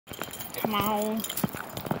Come on.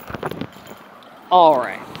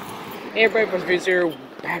 Alright. Hey everybody, Fries101Reviews here,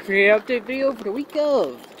 back for your update video for the week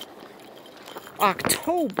of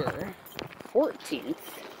October 14th,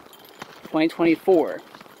 2024.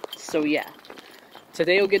 So yeah,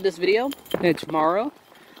 today you'll get this video, and tomorrow,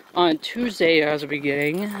 on Tuesday, as we'll be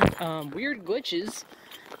getting Weird Glitches,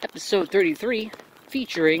 episode 33,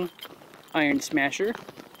 featuring Iron Smasher.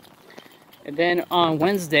 And then on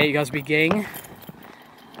Wednesday, you guys will be getting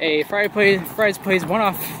a Fries Plays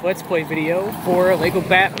one-off Let's Play video for Lego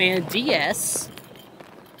Batman DS.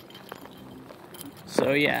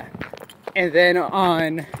 So yeah. And then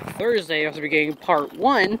on Thursday, I'll also be getting part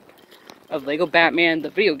 1 of Lego Batman the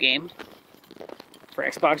video game for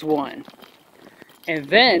Xbox One. And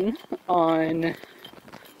then on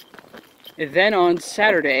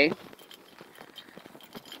Saturday,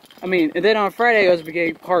 and then on Friday, I was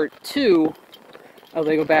beginning part 2 of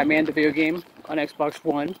Lego Batman, the video game, on Xbox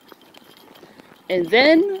One. And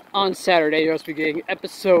then on Saturday, I was beginning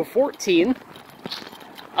episode 14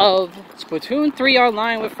 of Splatoon 3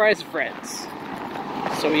 Online with Fries and Friends.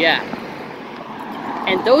 So yeah.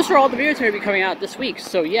 And those are all the videos that are going to be coming out this week.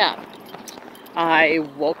 So yeah. I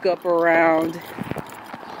woke up around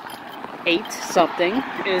 8 something.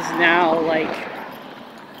 It is now like,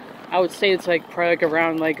 I would say it's like probably like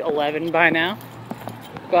around like 11 by now.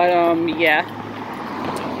 But yeah,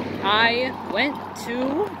 I went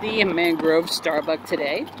to the Mangrove Starbucks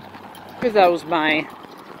today because that was my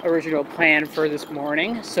original plan for this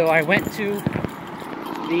morning. So I went to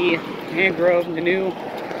the new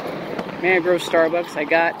Mangrove Starbucks. I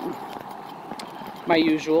got my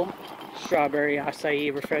usual strawberry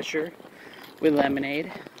acai refresher with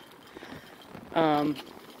lemonade.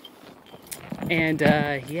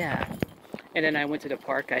 Yeah. And then I went to the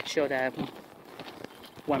park. I chilled at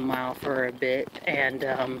 1 mile for a bit, and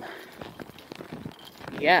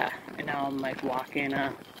yeah. And now I'm like walking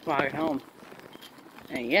home.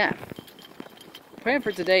 And yeah. Plan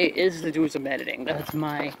for today is to do some editing. That's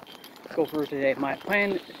my goal for today. My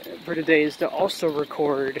plan for today is to also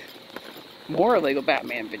record more Lego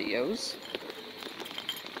Batman videos.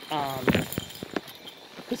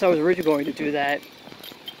 Because I was originally going to do that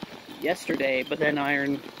yesterday, but then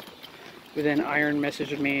Iron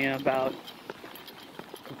messaged me about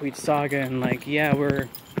Complete Saga, and like, yeah, I was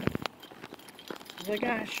like,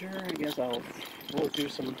 ah, sure, I guess we'll do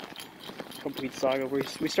some Complete Saga.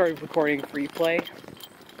 We started recording free play,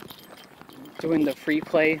 doing the free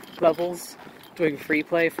play levels, doing free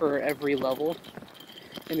play for every level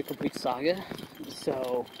in the Complete Saga.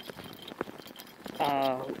 So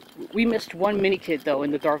we missed one mini kit though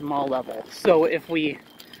in the Darth Maul level. So if we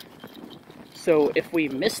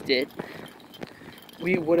missed it,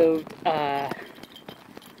 we would have,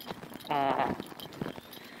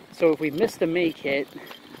 so if we missed the mini kit,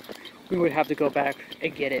 we would have to go back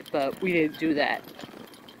and get it, but we didn't do that.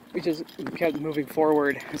 We just kept moving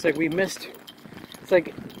forward. It's like we missed,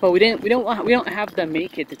 but we don't have the mini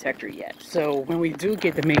kit detector yet. So when we do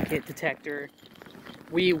get the mini kit detector,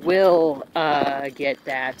 we will, get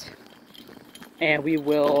that, and we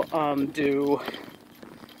will, then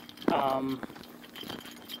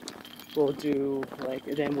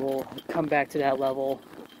we'll come back to that level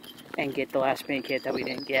and get the last mini kit that we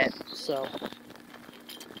didn't get. So,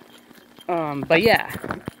 but yeah,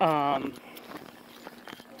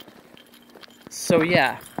 so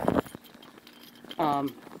yeah,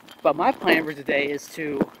 but my plan for today is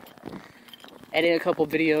to edit a couple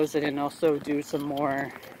videos and then also do some more,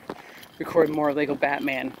 record more Lego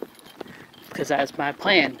Batman, because that's my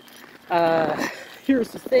plan. Here's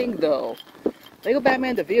the thing though. Lego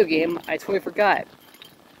Batman the video game, I totally forgot,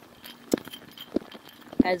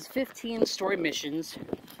 has 15 story missions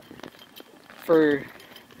for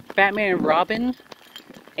Batman and Robin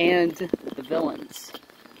and the villains.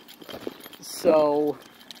 So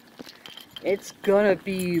it's gonna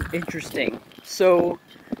be interesting. So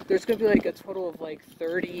there's gonna be like a total of like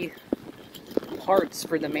 30 parts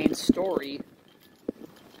for the main story,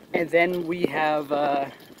 and then we have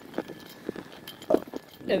and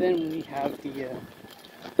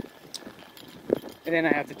then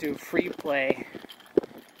I have to do free play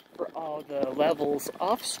for all the levels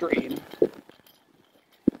off screen.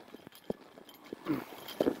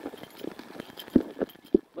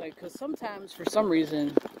 Like, cause sometimes for some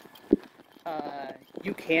reason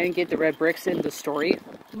you can get the red bricks in the story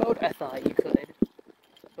mode. I thought you could,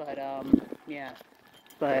 but yeah,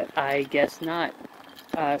 but I guess not.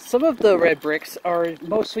 Some of the red bricks are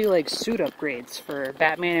mostly like suit upgrades for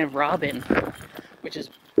Batman and Robin, which is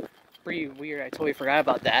pretty weird. I totally forgot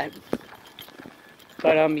about that.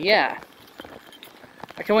 But yeah,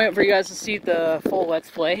 I can't wait for you guys to see the full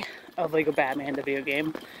Let's Play of Lego Batman, the video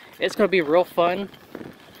game. It's going to be real fun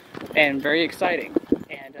and very exciting.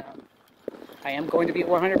 And I am going to be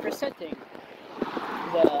 100%ing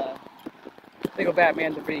the Lego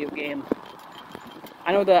Batman, the video game.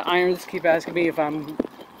 I know the Irons keep asking me if I'm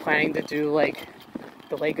planning to do like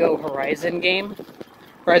the Lego Horizon game,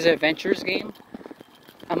 Horizon Adventures game.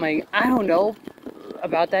 I'm like, I don't know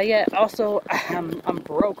about that yet. Also, I'm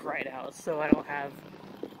broke right now, so I don't have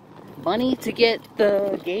money to get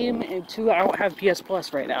the game, and two, I don't have PS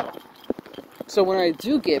Plus right now. So when I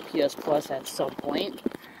do get PS Plus at some point,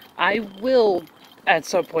 I will at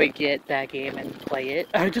some point get that game and play it.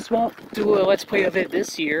 I just won't do a Let's Play of it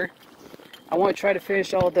this year. I want to try to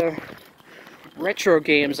finish all the retro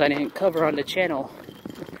games I didn't cover on the channel,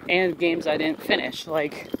 and games I didn't finish,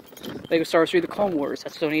 like Lego Star Wars 3: The Clone Wars. I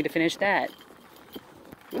still need to finish that.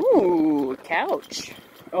 Ooh, a couch.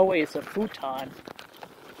 Oh wait, it's a futon.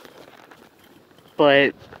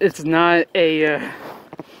 But it's not a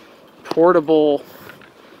portable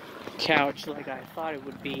couch like I thought it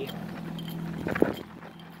would be.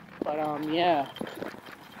 But yeah.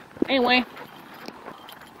 Anyway,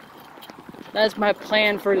 that's my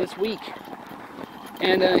plan for this week.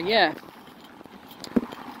 And yeah.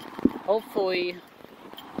 Hopefully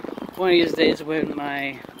one of these days when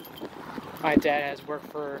my dad has work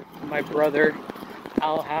for my brother,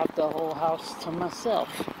 I'll have the whole house to myself.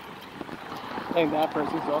 I think that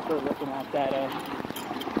person's also looking at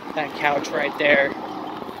that couch right there.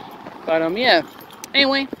 But yeah.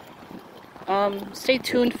 Anyway, stay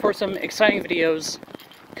tuned for some exciting videos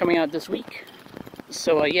coming out this week.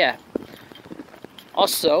 So yeah.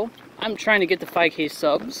 Also, I'm trying to get to 5K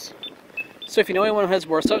subs. So if you know anyone who has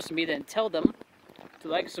more subs than me, then tell them to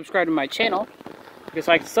like and subscribe to my channel, because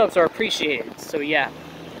like subs are appreciated. So yeah,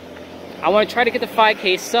 I want to try to get to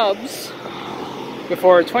 5K subs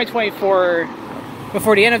before 2024,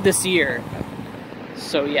 before the end of this year.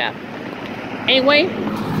 So yeah. Anyway,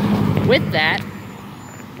 with that,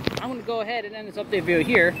 I'm gonna go ahead and end this update video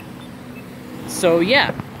here. So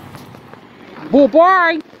yeah, bye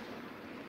bye.